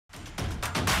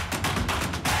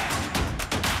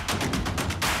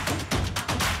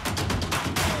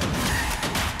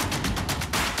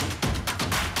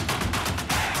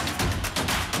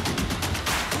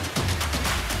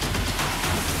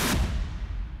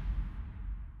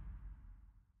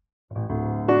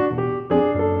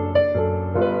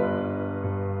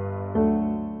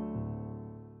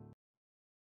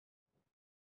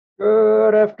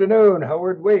Good afternoon,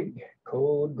 Howard Wiig,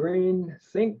 Code Green,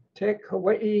 ThinkTech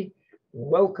Hawaii.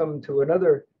 Welcome to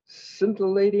another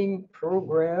scintillating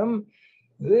program,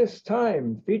 this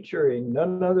time featuring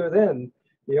none other than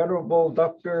the Honorable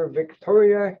Dr.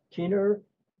 Victoria Keener,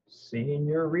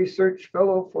 Senior Research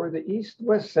Fellow for the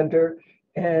East-West Center,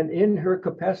 and in her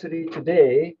capacity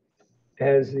today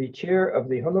as the Chair of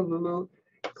the Honolulu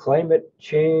Climate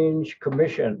Change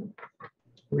Commission.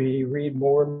 We read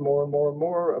more and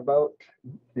more about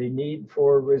the need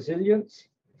for resilience.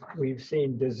 We've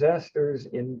seen disasters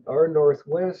in our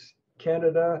Northwest,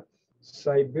 Canada,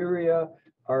 Siberia,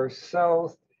 our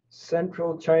South,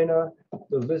 Central China.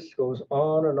 The list goes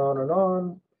on and on and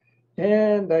on.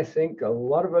 And I think a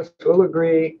lot of us will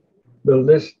agree the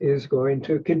list is going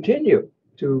to continue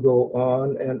to go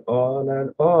on and on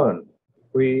and on.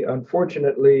 We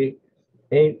unfortunately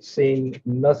ain't seen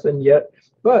nothing yet,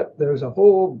 but there's a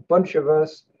whole bunch of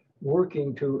us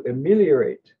working to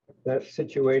ameliorate that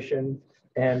situation.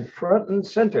 And front and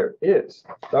center is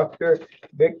Dr.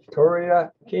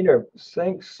 Victoria Keener.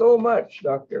 Thanks so much,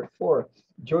 Doctor, for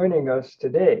joining us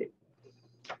today.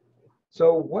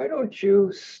 So why don't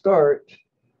you start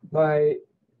by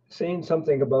saying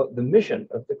something about the mission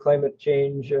of the Climate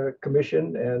Change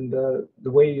Commission and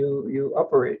the way you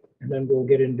operate, and then we'll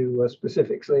get into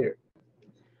specifics later.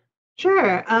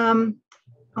 Sure.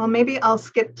 Well, maybe I'll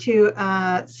skip to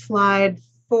slide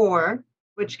 4,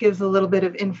 which gives a little bit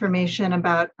of information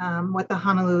about what the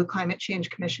Honolulu Climate Change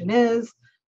Commission is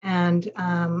and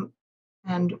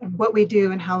what we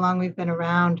do and how long we've been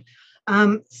around.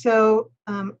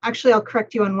 Actually, I'll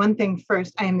correct you on one thing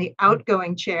first. I am the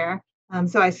outgoing chair.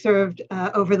 So I served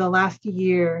over the last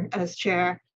year as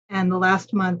chair, and the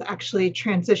last month actually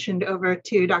transitioned over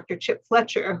to Dr. Chip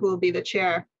Fletcher, who will be the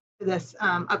chair this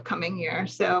upcoming year.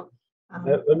 So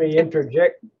let me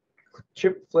interject.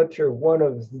 Chip Fletcher, one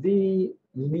of the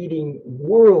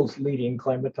world's leading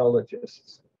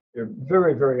climatologists. You're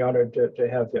very, very honored to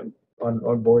have him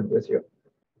on board with you.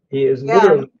 He is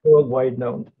literally worldwide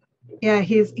known. Yeah,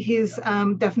 he's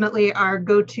definitely our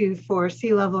go-to for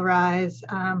sea level rise,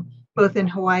 both in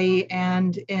Hawaii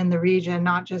and in the region,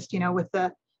 not just, with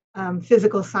the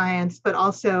physical science, but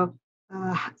also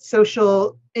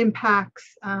social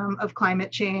impacts of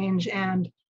climate change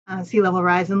and sea level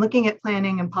rise, and looking at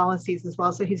planning and policies as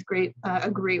well. So he's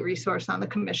a great resource on the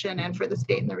commission and for the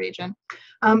state and the region.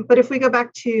 But if we go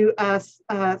back to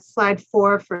slide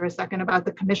 4 for a second about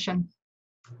the commission.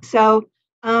 So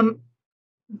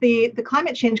the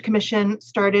Climate Change Commission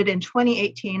started in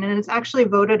 2018, and it's actually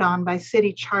voted on by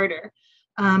city charter.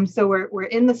 So we're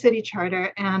in the city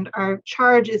charter, and our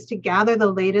charge is to gather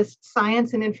the latest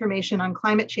science and information on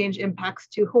climate change impacts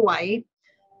to Hawaii,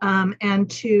 and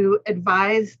to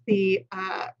advise the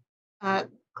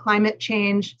Climate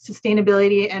Change,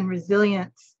 Sustainability, and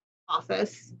Resilience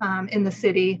Office in the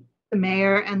city, the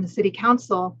mayor and the city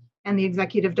council and the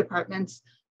executive departments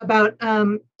about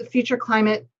the future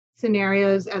climate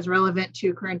scenarios as relevant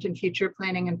to current and future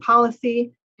planning and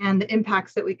policy, and the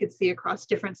impacts that we could see across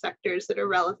different sectors that are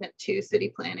relevant to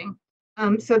city planning.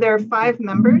 So there are 5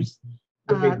 members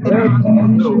that are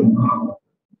on the commission.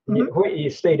 The Hawaii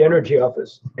State Energy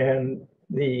Office and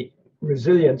the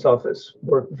Resilience Office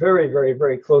work very, very,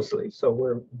 very closely. So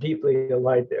we're deeply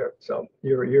allied there. So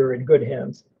you're in good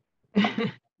hands.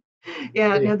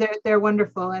 Yeah, no, they're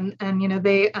wonderful, and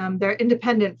they're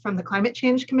independent from the Climate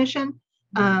Change Commission,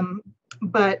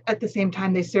 but at the same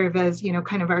time they serve as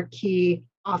kind of our key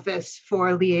office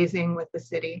for liaising with the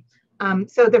city.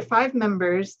 So there are 5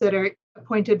 members that are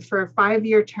appointed for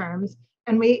 5-year terms,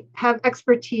 and we have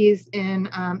expertise in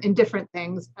different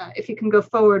things. If you can go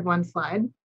forward one slide,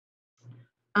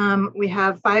 we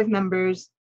have 5 members.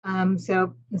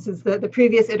 So this is the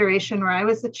previous iteration where I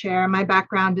was the chair. My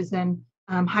background is in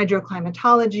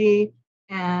hydroclimatology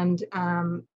and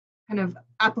kind of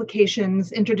applications,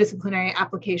 interdisciplinary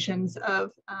applications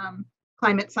of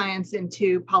climate science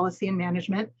into policy and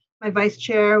management. My vice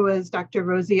chair was Dr.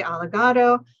 Rosie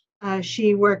Allegado.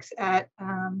 She works at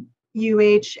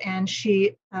UH, and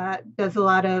she does a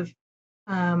lot of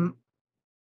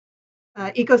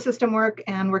ecosystem work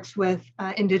and works with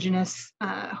indigenous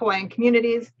Hawaiian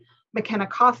communities. McKenna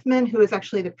Kaufman, who is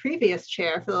actually the previous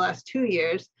chair for the last 2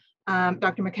 years.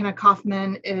 Dr. McKenna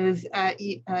Kaufman is at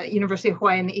University of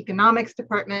Hawaii in the economics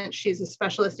department. She's a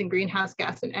specialist in greenhouse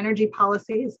gas and energy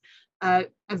policies.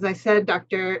 As I said,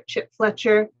 Dr. Chip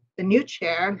Fletcher, the new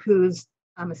chair, who's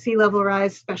a sea level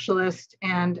rise specialist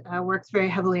and works very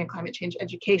heavily in climate change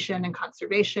education and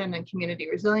conservation and community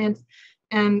resilience.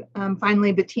 And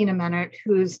finally, Bettina Menert,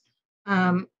 who's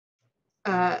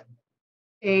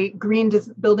a green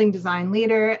building design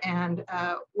leader and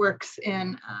works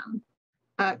in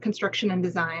construction and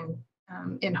design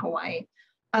in Hawaii.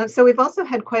 So we've also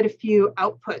had quite a few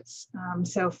outputs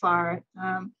so far.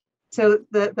 So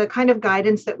the kind of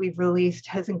guidance that we've released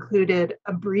has included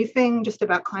a briefing just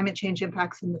about climate change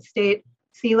impacts in the state,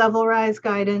 sea level rise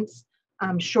guidance,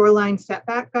 shoreline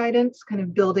setback guidance, kind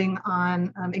of building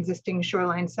on existing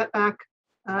shoreline setback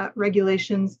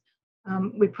regulations.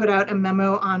 We put out a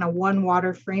memo on a one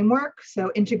water framework,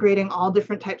 so integrating all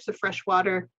different types of fresh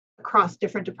water across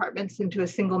different departments into a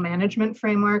single management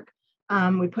framework.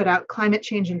 We put out climate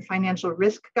change and financial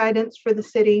risk guidance for the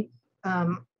city.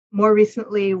 More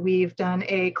recently, we've done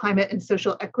a climate and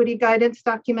social equity guidance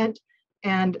document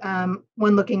and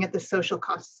one looking at the social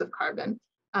costs of carbon.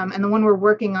 And the one we're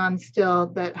working on still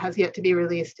that has yet to be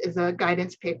released is a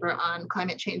guidance paper on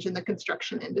climate change in the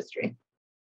construction industry.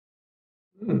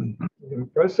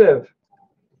 Impressive.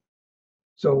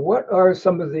 So what are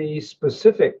some of the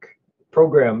specific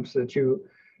programs that you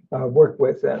work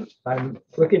with then? I'm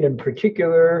looking in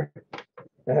particular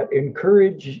at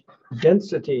encourage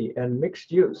density and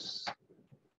mixed use.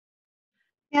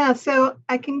 Yeah, so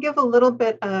I can give a little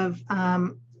bit of,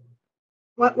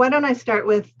 why don't I start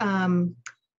with kind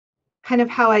of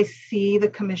how I see the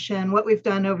commission, what we've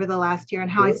done over the last year and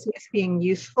how I see this being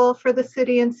useful for the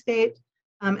city and state.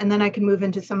 And then I can move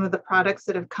into some of the products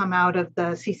that have come out of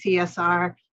the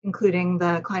CCSR, including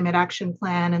the climate action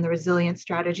plan and the resilience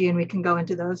strategy, and we can go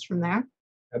into those from there.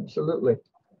 Absolutely.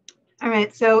 All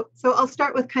right, so I'll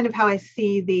start with kind of how I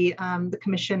see the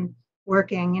commission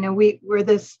working. You know,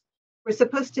 we're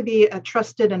supposed to be a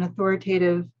trusted and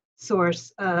authoritative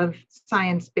source of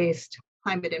science-based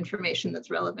climate information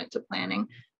that's relevant to planning,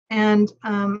 and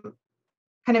kind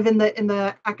of in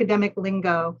the academic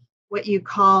lingo, what you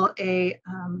call a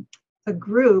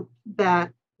group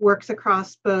that works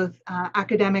across both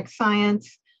academic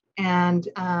science and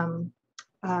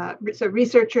so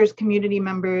researchers, community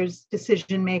members,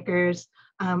 decision makers.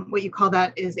 What you call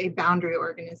that is a boundary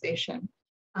organization.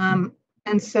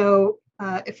 And so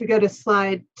if we go to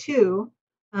slide 2,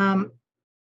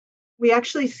 we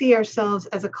actually see ourselves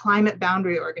as a climate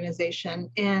boundary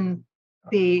organization in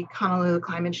the Honolulu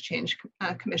Climate Change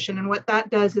Commission. And what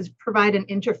that does is provide an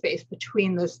interface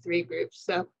between those three groups.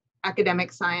 So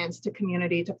academic science to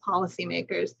community to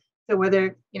policymakers. So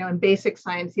whether, you know, in basic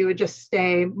science, you would just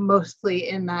stay mostly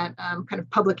in that kind of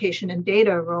publication and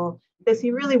data role, this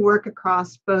you really work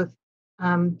across both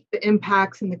the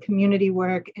impacts and the community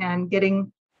work and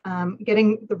getting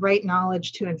the right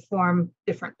knowledge to inform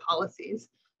different policies.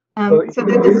 So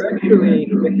you're actually,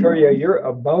 Victoria, you're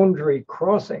a boundary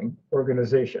crossing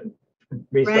organization.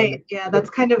 Right, yeah, that's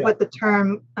kind of what the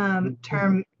term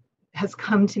has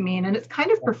come to mean, and it's kind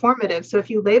of performative. So if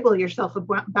you label yourself a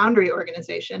boundary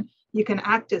organization, you can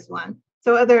act as one.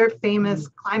 So other famous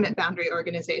climate boundary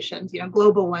organizations, you know,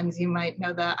 global ones, you might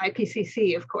know the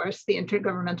IPCC, of course, the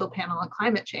Intergovernmental Panel on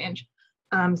Climate Change.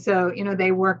 So, you know,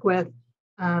 they work with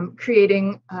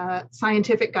creating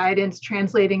scientific guidance,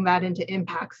 translating that into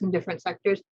impacts in different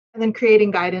sectors, and then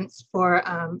creating guidance for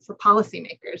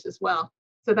policymakers as well.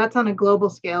 So that's on a global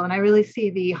scale. And I really see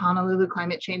the Honolulu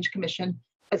Climate Change Commission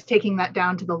as taking that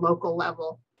down to the local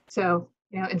level. So,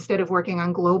 you know, instead of working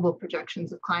on global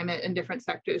projections of climate in different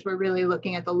sectors, we're really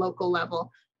looking at the local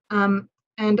level. And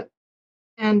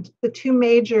the two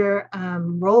major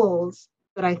roles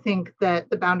that I think that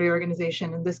the boundary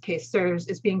organization in this case serves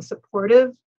is being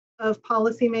supportive of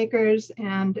policymakers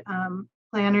and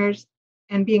planners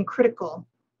and being critical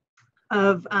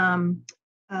of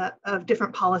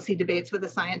different policy debates with a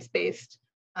science-based,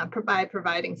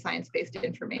 providing science-based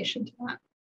information to that.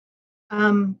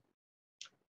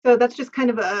 So that's just kind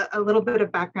of a little bit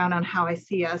of background on how I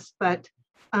see us. But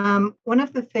one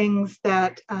of the things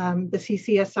that the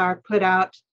CCSR put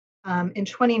out in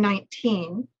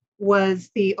 2019 was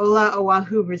the Ola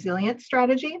Oahu Resilience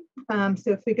Strategy.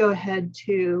 So if we go ahead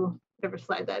to whatever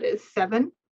slide that is,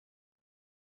 7,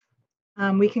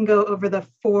 we can go over the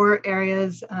 4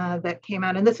 areas that came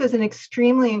out. And this was an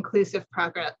extremely inclusive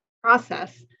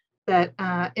process that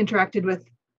interacted with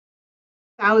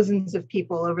thousands of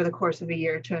people over the course of a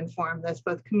year to inform this,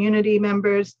 both community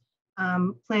members,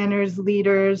 planners,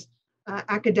 leaders,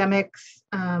 academics,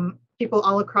 people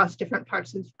all across different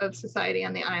parts of society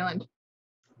on the island.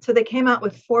 So they came out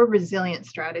with 4 resilience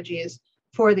strategies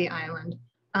for the island.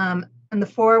 And the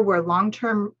 4 were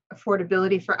long-term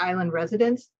affordability for island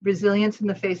residents, resilience in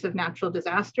the face of natural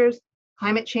disasters,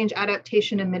 climate change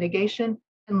adaptation and mitigation,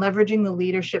 and leveraging the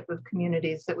leadership of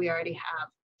communities that we already have.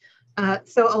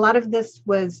 So a lot of this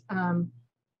was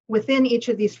within each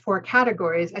of these 4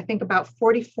 categories, I think about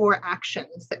 44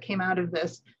 actions that came out of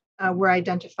this were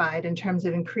identified in terms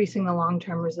of increasing the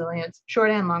long-term resilience,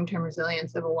 short and long-term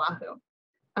resilience of Oahu.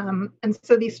 And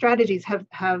so these strategies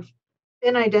have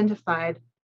been identified,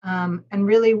 and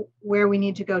really where we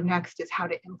need to go next is how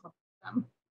to implement them.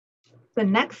 The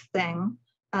next thing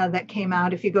that came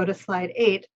out, if you go to slide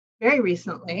 8, very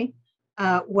recently,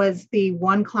 was the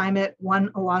One Climate, One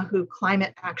Oahu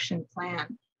Climate Action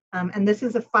Plan. And this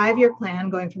is a 5-year plan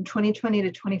going from 2020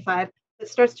 to 25 that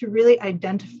starts to really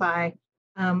identify,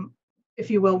 if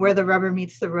you will, where the rubber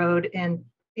meets the road in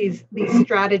these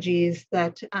strategies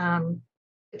that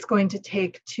it's going to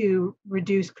take to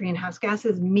reduce greenhouse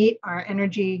gases, meet our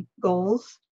energy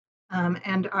goals,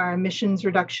 and our emissions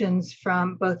reductions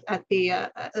from both at the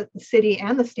city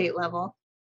and the state level.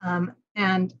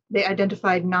 And they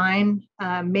identified 9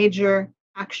 major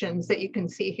actions that you can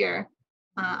see here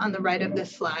on the right of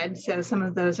this slide. So some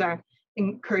of those are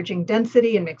encouraging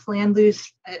density and mixed land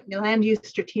use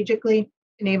strategically,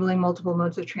 enabling multiple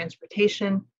modes of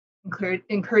transportation,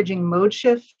 encouraging mode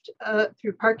shift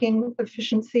through parking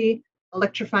efficiency,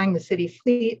 electrifying the city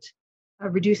fleet,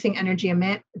 reducing energy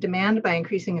demand by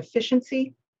increasing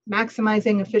efficiency,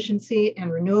 maximizing efficiency and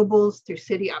renewables through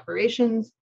city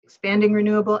operations, expanding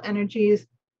renewable energies,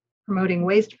 promoting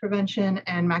waste prevention,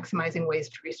 and maximizing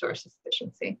waste resource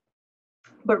efficiency.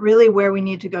 But really where we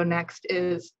need to go next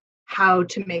is how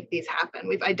to make these happen.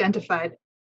 We've identified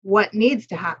what needs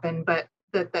to happen, but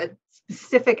the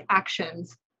specific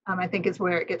actions, I think, is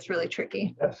where it gets really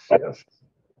tricky. Yes.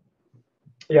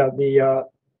 Yeah,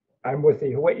 I'm with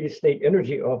the Hawaii State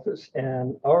Energy Office,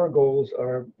 and our goals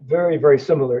are very, very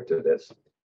similar to this,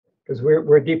 because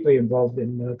we're deeply involved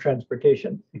in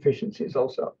transportation efficiencies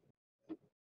also.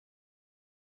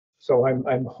 So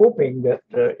I'm hoping that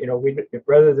we,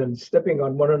 rather than stepping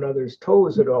on one another's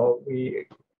toes at all, we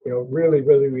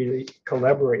really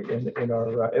collaborate in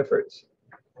our efforts.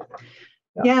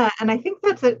 Yeah, and I think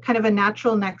that's a kind of a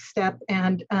natural next step,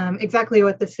 and exactly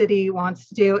what the city wants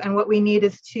to do. And what we need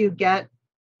is to get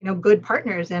good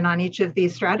partners in on each of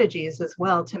these strategies as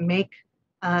well to make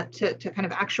to kind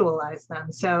of actualize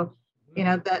them. So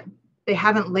that they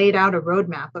haven't laid out a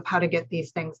roadmap of how to get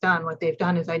these things done. What they've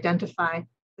done is identify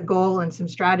the goal and some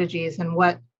strategies, and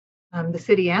what the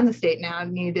city and the state now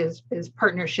need is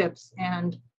partnerships,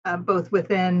 and both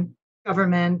within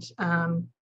government,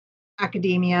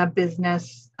 academia,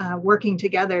 business, working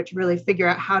together to really figure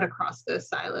out how to cross those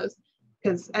silos.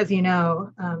 Because as you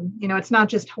know, it's not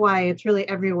just Hawaii, it's really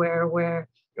everywhere where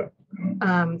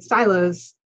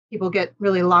silos, people get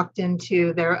really locked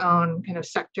into their own kind of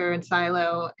sector and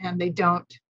silo, and they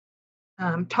don't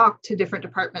talk to different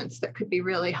departments that could be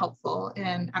really helpful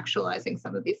in actualizing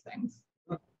some of these things.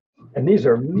 And these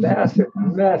are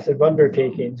massive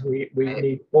undertakings. We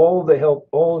need all the help,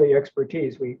 all the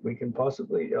expertise we can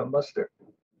possibly muster.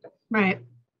 Right.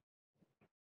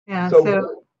 Yeah.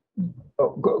 So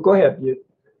go ahead.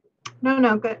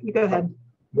 No, you go ahead.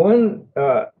 One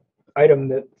item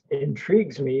that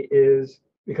intrigues me is,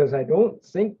 because I don't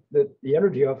think that the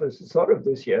Energy Office has thought of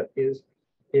this yet, is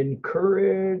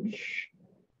encourage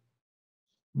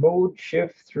mode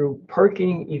shift through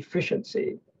parking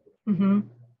efficiency. Mm-hmm.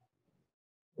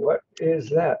 What is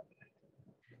that?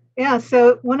 Yeah,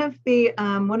 so one of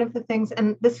the things,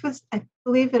 and this was, I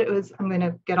believe that it was, I'm going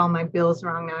to get all my bills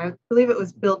wrong now. I believe it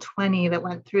was Bill 20 that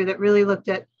went through that really looked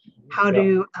at how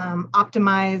to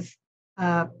optimize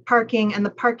parking and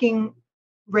the parking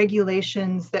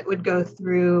regulations that would go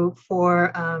through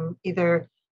for either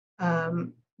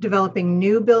developing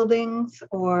new buildings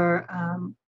or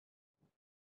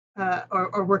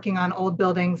working on old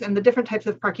buildings, and the different types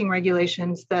of parking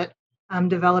regulations that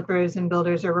developers and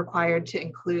builders are required to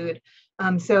include.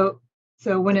 So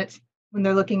when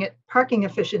they're looking at parking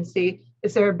efficiency,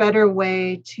 is there a better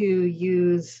way to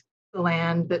use the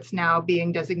land that's now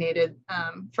being designated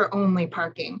for only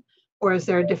parking, or is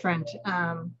there a different?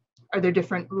 Are there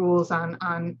different rules on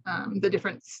the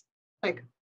difference, like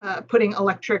putting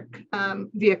electric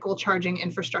vehicle charging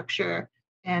infrastructure,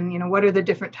 and what are the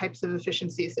different types of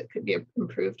efficiencies that could be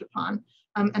improved upon?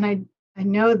 And I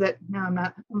know that now I'm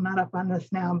not up on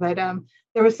this now, but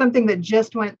there was something that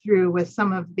just went through with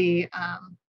some of the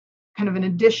kind of an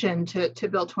addition to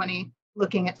Bill 20,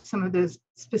 looking at some of those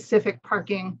specific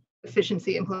parking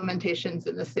efficiency implementations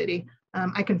in the city.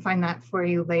 I can find that for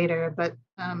you later, but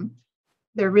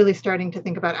they're really starting to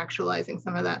think about actualizing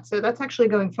some of that. So that's actually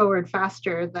going forward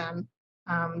faster than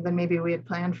maybe we had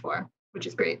planned for, which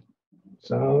is great.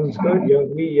 Sounds good. Yeah,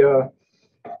 we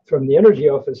from the Energy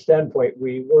Office standpoint,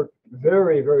 we worked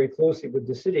very, very closely with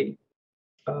the city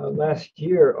last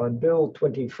year on Bill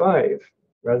 25,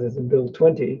 rather than Bill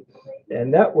 20.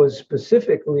 And that was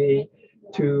specifically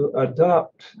to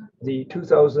adopt the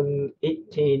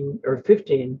 2018 or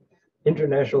 15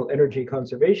 International Energy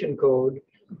Conservation Code.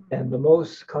 And the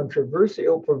most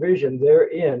controversial provision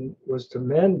therein was to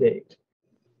mandate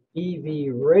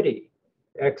EV ready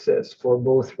access for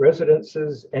both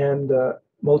residences and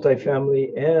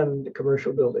multifamily and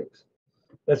commercial buildings.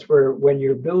 That's where when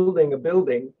you're building a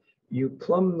building, you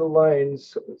plumb the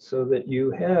lines so that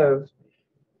you have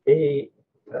a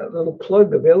little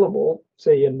plug available,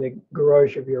 say in the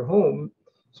garage of your home.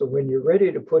 So when you're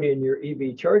ready to put in your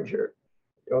EV charger,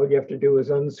 all you have to do is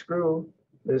unscrew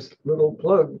this little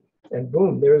plug and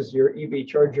boom, there's your EV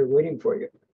charger waiting for you.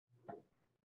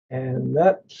 And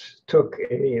that took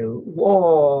a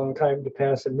long time to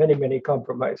pass and many, many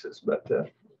compromises, but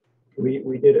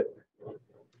we did it.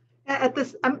 At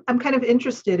this, I'm kind of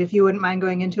interested, if you wouldn't mind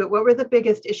going into it. What were the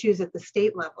biggest issues at the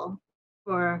state level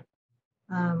for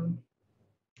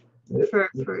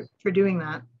doing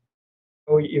that?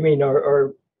 Oh, you mean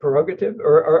our prerogative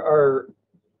or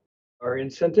our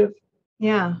incentive?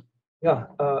 Yeah. Yeah.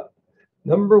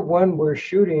 Number one, we're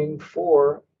shooting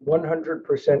for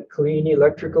 100% clean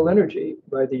electrical energy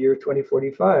by the year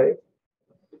 2045.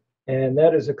 And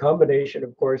that is a combination,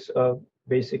 of course, of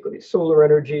basically solar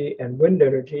energy and wind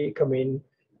energy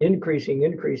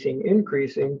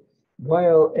increasing,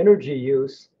 while energy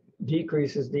use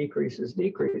decreases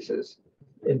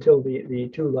until the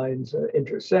two lines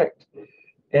intersect.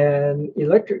 And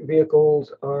electric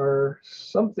vehicles are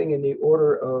something in the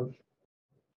order of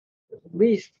at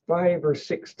least 5 or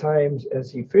 6 times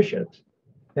as efficient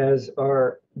as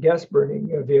our gas burning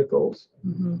vehicles.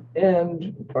 Mm-hmm.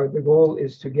 And the goal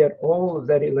is to get all of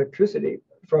that electricity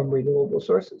from renewable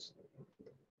sources.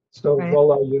 So right.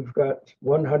 Voila, you've got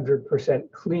 100%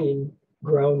 clean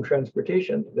ground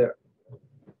transportation there.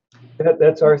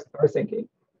 That's our thinking.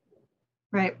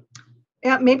 Right.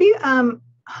 Yeah, maybe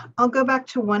I'll go back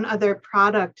to one other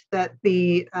product that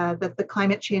the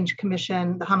Climate Change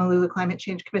Commission, the Honolulu Climate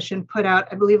Change Commission, put out,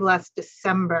 I believe, last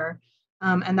December.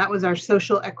 And that was our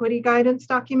social equity guidance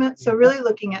document. So really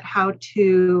looking at how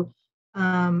to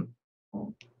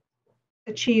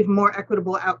achieve more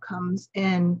equitable outcomes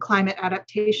in climate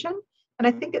adaptation. And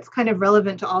I think it's kind of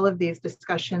relevant to all of these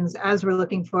discussions as we're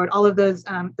looking forward, all of those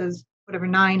whatever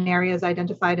 9 areas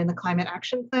identified in the climate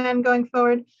action plan going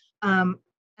forward.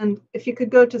 And if you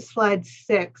could go to slide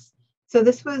 6. So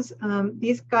this was,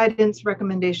 these guidance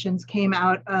recommendations came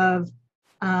out of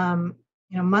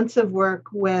months of work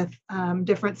with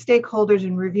different stakeholders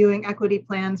in reviewing equity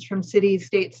plans from cities,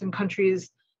 states, and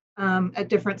countries at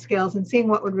different scales and seeing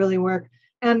what would really work.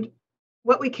 And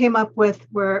what we came up with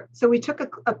so we took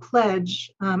a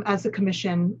pledge as a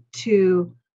commission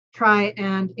to try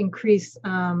and increase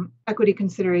equity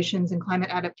considerations in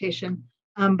climate adaptation.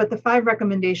 But the 5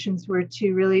 recommendations were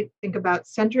to really think about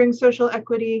centering social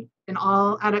equity in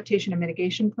all adaptation and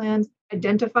mitigation plans,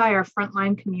 identify our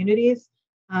frontline communities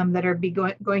that are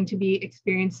going to be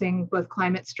experiencing both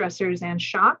climate stressors and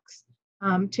shocks,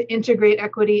 to integrate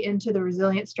equity into the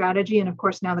resilient strategy, and of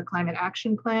course now the climate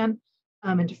action plan,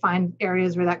 and to find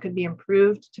areas where that could be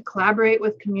improved, to collaborate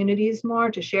with communities more,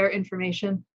 to share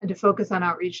information, and to focus on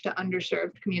outreach to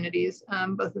underserved communities,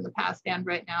 both in the past and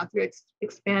right now, through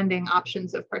expanding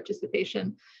options of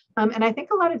participation. And I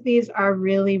think a lot of these are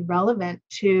really relevant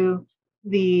to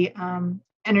the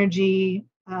energy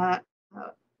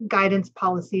guidance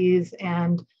policies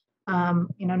and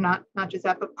not just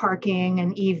that, but parking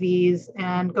and EVs,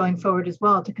 and going forward as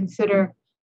well, to consider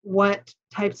what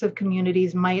types of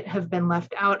communities might have been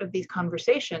left out of these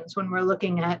conversations when we're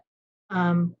looking at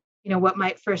what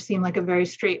might first seem like a very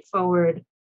straightforward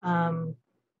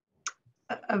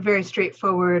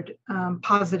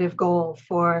positive goal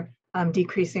for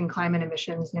decreasing climate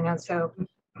emissions. So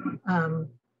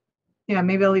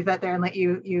maybe I'll leave that there and let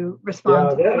you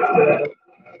respond. Yeah,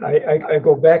 I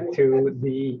go back to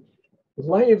the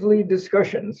lively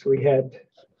discussions we had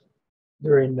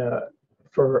during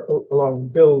along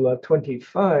Bill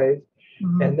 25,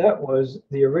 Mm-hmm. and that was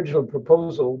the original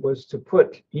proposal was to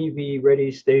put EV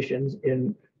ready stations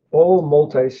in all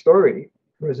multi-story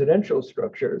residential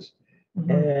structures.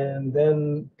 Mm-hmm. And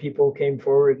then people came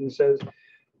forward and says,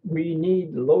 we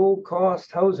need low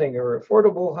cost housing or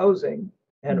affordable housing.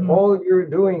 And Mm-hmm. all you're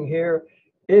doing here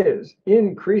is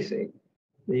increasing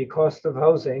the cost of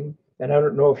housing. And I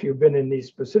don't know if you've been in these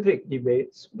specific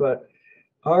debates, but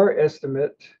our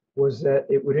estimate was that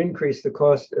it would increase the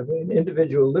cost of an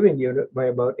individual living unit by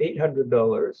about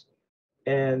 $800.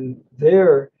 And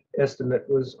their estimate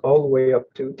was all the way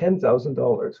up to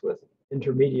 $10,000 with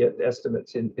intermediate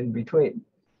estimates in between.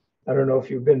 I don't know if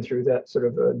you've been through that sort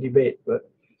of a debate, but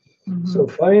so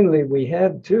finally we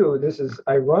had to, this is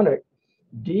ironic,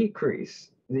 decrease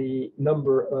the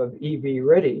number of EV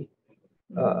ready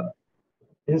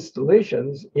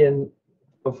installations in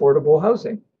affordable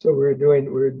housing. So we're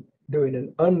doing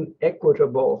an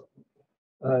unequitable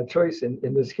choice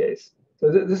in this case.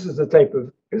 So this is the type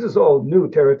of, this is all new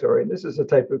territory. This is the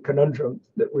type of conundrum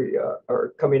that we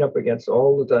are coming up against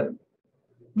all the time.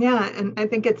 Yeah, and I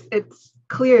think it's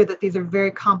clear that these are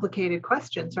very complicated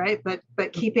questions, right?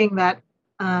 But keeping that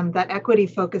that equity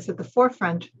focus at the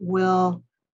forefront will,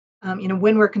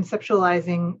 when we're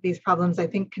conceptualizing these problems, I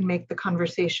think can make the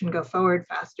conversation go forward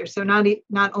faster. So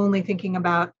not only thinking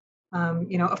about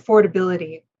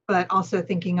affordability, but also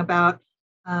thinking about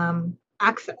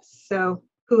access. So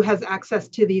who has access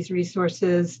to these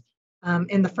resources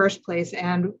in the first place?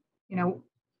 And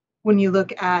when you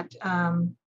look at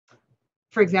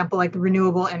for example, like the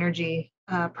renewable energy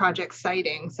project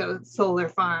siting, so solar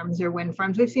farms or wind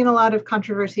farms. We've seen a lot of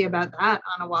controversy about that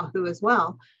on Oahu as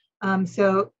well.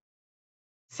 So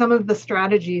some of the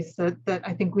strategies that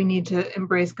I think we need to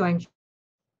embrace going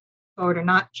forward are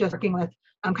not just working with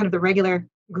kind of the regular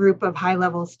group of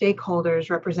high-level stakeholders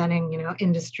representing,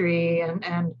 industry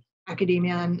and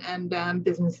academia and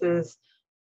businesses,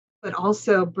 but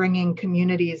also bringing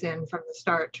communities in from the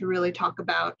start to really talk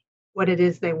about what it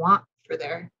is they want for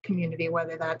their community,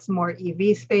 whether that's more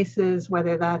EV spaces,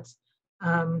 whether that's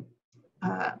a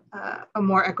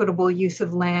more equitable use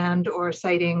of land or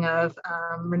siting of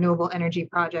renewable energy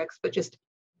projects, but just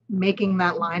making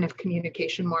that line of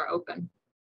communication more open.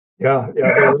 Yeah,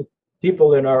 there are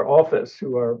people in our office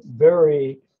who are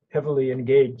very heavily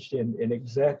engaged in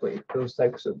exactly those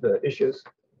types of issues.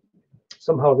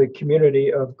 Somehow the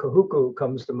community of Kahuku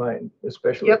comes to mind,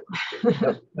 especially. Yep.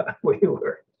 We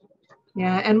were.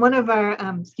 Yeah, and one of our,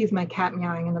 excuse my cat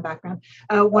meowing in the background.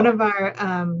 One of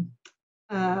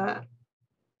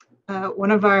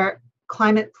our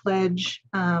climate pledge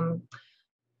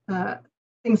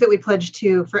things that we pledged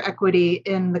to for equity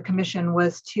in the commission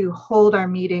was to hold our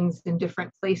meetings in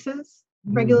different places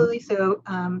regularly. So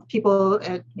people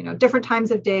at different times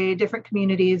of day, different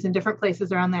communities in different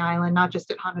places around the island, not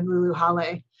just at Honolulu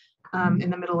Hale. In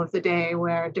the middle of the day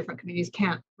where different communities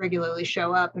can't regularly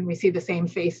show up, and we see the same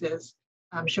faces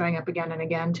showing up again and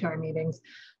again to our meetings.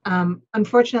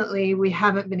 Unfortunately, we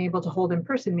haven't been able to hold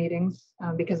in-person meetings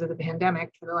because of the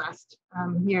pandemic for the last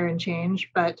year and change,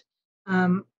 but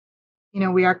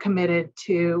we are committed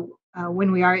to,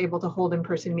 when we are able to hold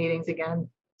in-person meetings again,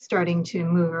 starting to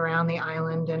move around the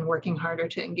island and working harder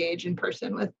to engage in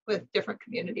person with different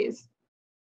communities.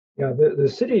 Yeah, the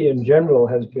city in general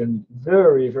has been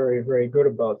very, very, very good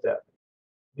about that.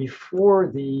 Before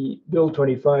the Bill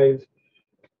 25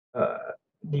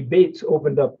 debates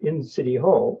opened up in City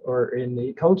Hall or in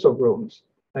the council rooms,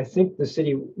 I think the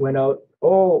city went out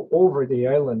all over the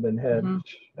island and had,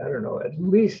 I don't know, at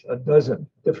least a dozen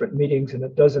different meetings in a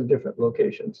dozen different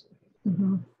locations.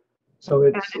 So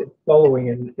it's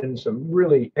following in some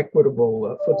really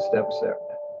equitable footsteps there.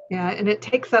 Yeah, and it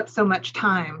takes up so much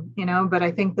time, but I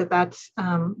think that's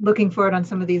looking forward on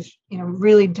some of these,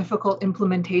 really difficult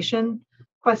implementation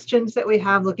questions that we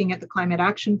have, looking at the climate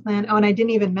action plan. Oh, and I didn't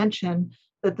even mention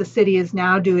that the city is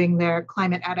now doing their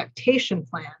climate adaptation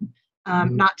plan,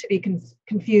 not to be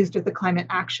confused with the climate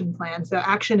action plan. So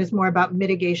action is more about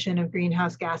mitigation of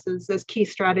greenhouse gases, those key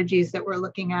strategies that we're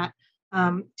looking at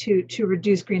to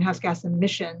reduce greenhouse gas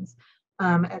emissions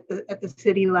at the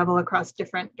city level across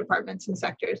different departments and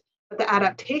sectors. But the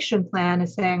adaptation plan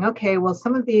is saying, okay, well,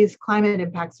 some of these climate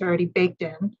impacts are already baked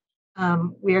in.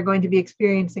 We are going to be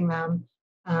experiencing them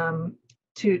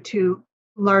to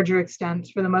larger extents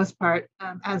for the most part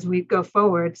as we go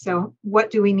forward. So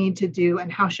what do we need to do,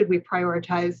 and how should we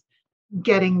prioritize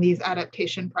getting these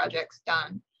adaptation projects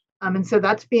done? And so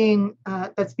that's being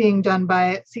done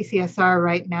by CCSR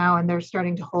right now, and they're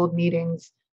starting to hold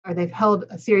meetings, or they've held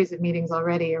a series of meetings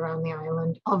already around the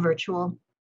island, all virtual,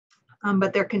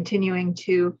 but they're continuing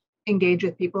to engage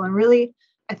with people. And really,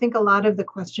 I think a lot of the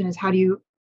question is, how do you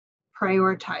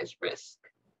prioritize risk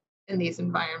in these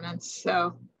environments?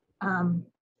 So,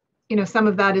 some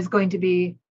of that is going to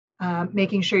be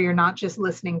making sure you're not just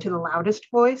listening to the loudest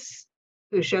voice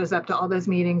who shows up to all those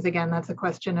meetings. Again, that's a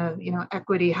question of,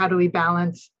 equity. How do we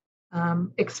balance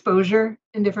exposure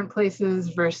in different places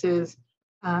versus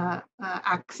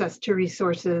access to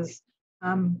resources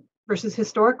versus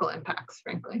historical impacts,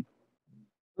 frankly?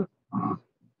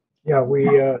 Yeah,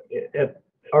 we at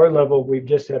our level, we've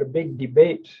just had a big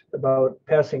debate about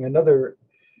passing another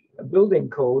building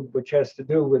code, which has to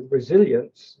do with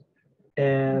resilience.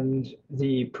 And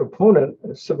the proponent,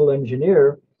 a civil engineer, is saying, okay, well, some of these climate impacts are already baked in. So what do we need to do? And how should we prioritize getting these adaptation projects done? And so that's being done by CCSR right now, and they're starting to hold meetings, or they've held a series of meetings already around the island, all virtual, but they're continuing to engage with people. And really, I think a lot of the question is, how do you prioritize risk in these environments? So, some of that is going to be making sure you're not just listening to the loudest voice who shows up to all those meetings. Again, that's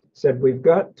a question of, said we've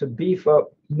got to beef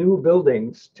up new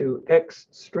buildings to X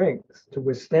strength to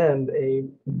withstand a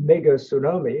mega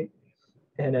tsunami.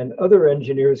 And then other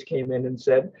engineers came in and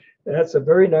said, that's a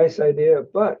very nice idea,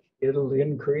 but it'll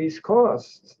increase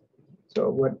costs. So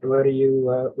what do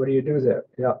you do there?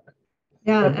 Yeah.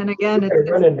 Yeah, and again, I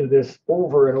run into this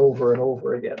over and over and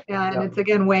over again. Yeah, and it's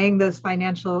again weighing those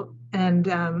financial and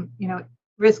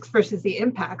risks versus the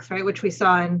impacts, right? Which we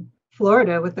saw in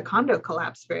Florida with the condo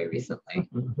collapse very recently.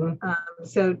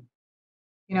 So,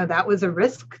 that was a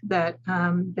risk that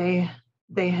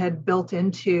they had built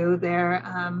into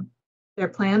their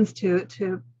plans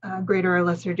to a greater or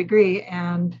lesser degree,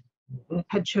 and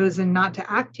had chosen not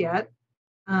to act yet.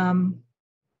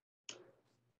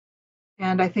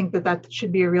 And I think that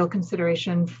should be a real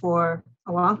consideration for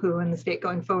Oahu and the state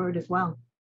going forward as well.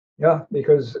 Yeah,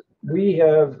 because we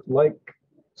have, like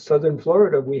Southern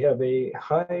Florida, we have a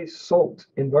high salt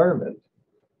environment,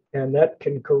 and that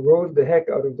can corrode the heck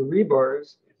out of the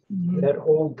rebars that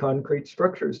hold concrete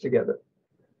structures together.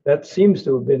 That seems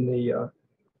to have been the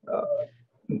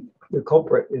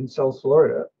culprit in South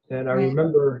Florida. And I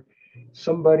remember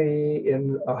somebody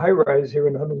in a high-rise here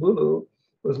in Honolulu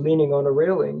was leaning on a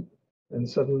railing, and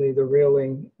suddenly the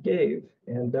railing gave,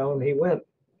 and down he went.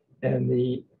 And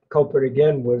the culprit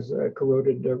again was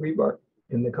corroded rebar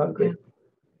in the concrete.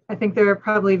 I think there are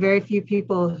probably very few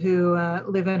people who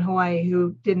live in Hawaii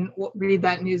who didn't read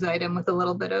that news item with a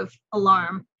little bit of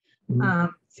alarm.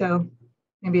 So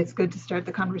maybe it's good to start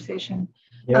the conversation.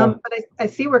 But I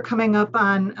see we're coming up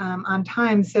on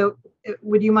time. So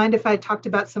would you mind if I talked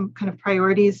about some kind of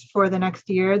priorities for the next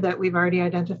year that we've already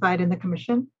identified in the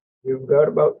commission? You've got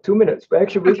about 2 minutes, but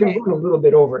actually we can run a little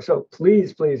bit over. So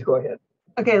please go ahead.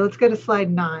 Okay, let's go to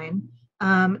slide 9.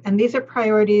 And these are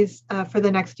priorities for the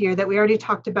next year that we already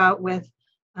talked about with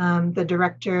the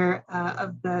director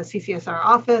of the CCSR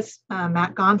office,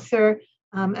 Matt Gonser,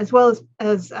 as well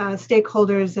as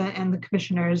stakeholders and the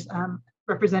commissioners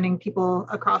representing people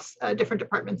across different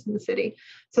departments in the city.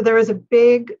 So there is a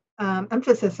big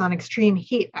emphasis on extreme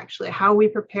heat, actually, how we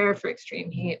prepare for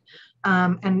extreme heat,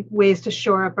 and ways to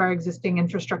shore up our existing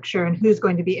infrastructure and who's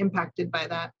going to be impacted by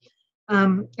that.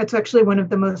 It's actually one of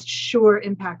the most sure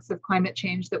impacts of climate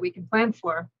change that we can plan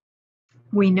for.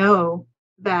 We know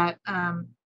that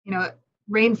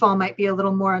rainfall might be a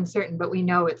little more uncertain, but we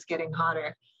know it's getting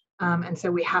hotter. And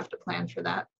so we have to plan for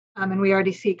that. And we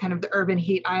already see kind of the urban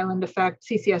heat island effect.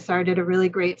 CCSR did a really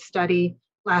great study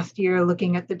last year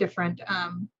looking at the different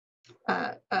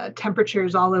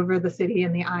temperatures all over the city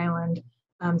and the island,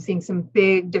 seeing some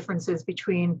big differences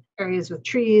between areas with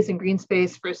trees and green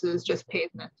space versus just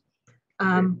pavement.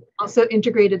 Also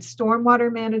integrated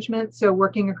stormwater management, so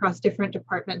working across different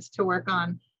departments to work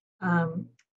on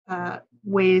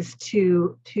ways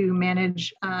to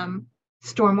manage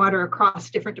stormwater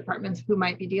across different departments who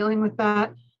might be dealing with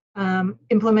that.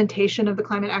 Implementation of the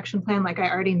climate action plan, like I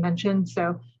already mentioned.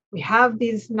 So we have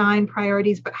these 9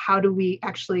 priorities, but how do we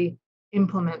actually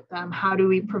implement them? How do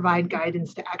we provide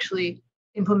guidance to actually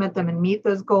implement them and meet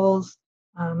those goals?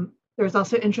 There's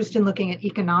also interest in looking at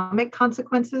economic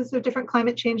consequences of different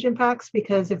climate change impacts,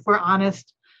 because if we're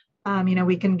honest,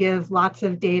 we can give lots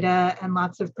of data and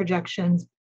lots of projections,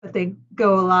 but they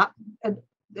go a lot,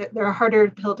 they're a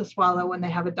harder pill to swallow when they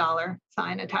have a dollar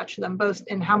sign attached to them, both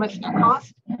in how much they'll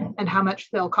cost and how much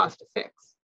they'll cost to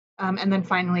fix. And then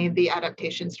finally, the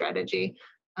adaptation strategy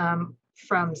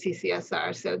from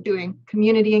CCSR. So doing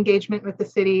community engagement with the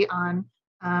city on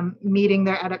meeting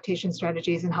their adaptation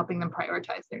strategies and helping them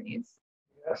prioritize their needs.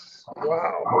 Yes,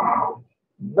 wow.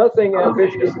 Nothing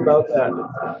ambitious about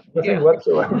that, nothing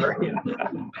whatsoever.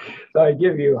 So I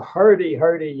give you hearty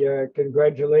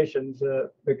congratulations,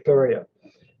 Victoria.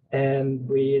 And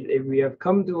we have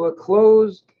come to a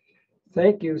close.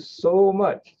 Thank you so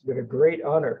much. It's been a great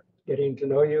honor getting to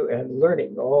know you and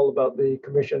learning all about the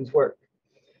Commission's work.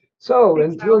 So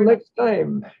thanks, until Howard. Next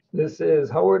time, this is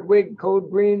Howard Wiig, Code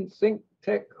Green,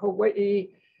 ThinkTech Hawaii.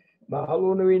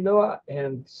 Mahalo nui noa,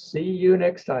 and see you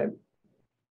next time.